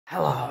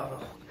Hello,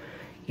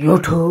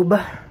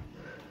 YouTube.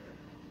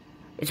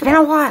 It's been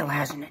a while,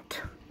 hasn't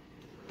it?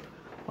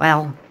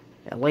 Well,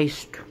 at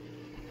least,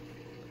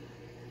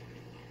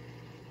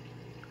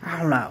 I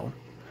don't know.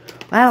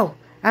 Well,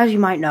 as you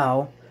might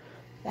know,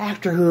 the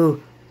actor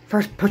who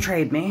first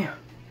portrayed me,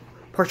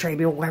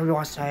 whatever you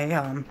want to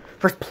say,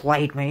 first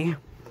played me,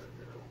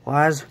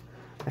 was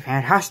the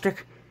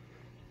fantastic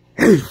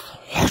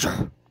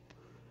Heath.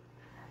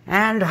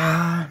 And,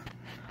 I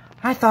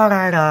thought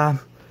I'd,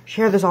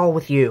 share this all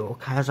with you,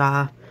 because,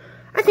 I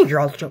think you're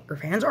all Joker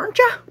fans, aren't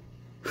you?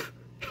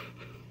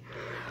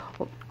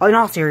 Well, in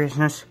all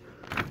seriousness,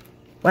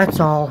 let's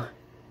all,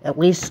 at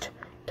least,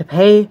 to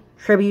pay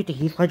tribute to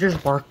Heath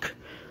Ledger's work,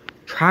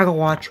 try to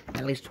watch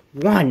at least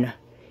one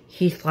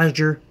Heath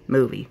Ledger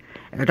movie.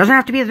 And it doesn't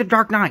have to be The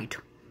Dark Knight.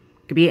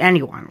 It could be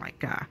anyone,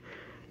 like,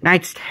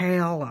 Knight's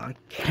Tale,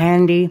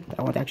 Candy. That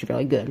one's actually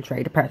really good. It's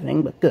very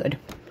depressing, but good.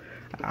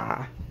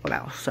 What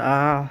else?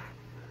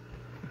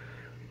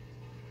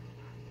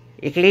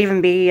 It could even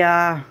be,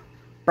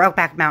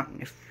 Brokeback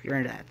Mountain, if you're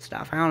into that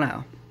stuff. I don't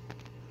know.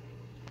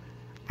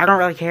 I don't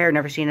really care,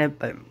 never seen it,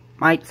 but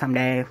might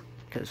someday,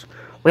 because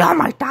we all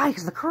might die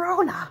because of the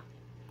corona.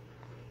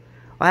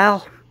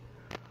 Well,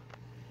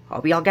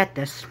 hope y'all get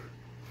this.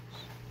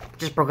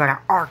 Just broke out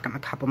of Arkham a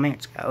couple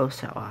minutes ago,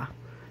 so,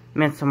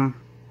 I'm in some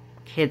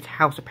kid's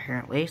house,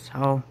 apparently,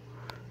 so,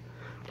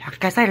 talk to you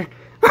guys later.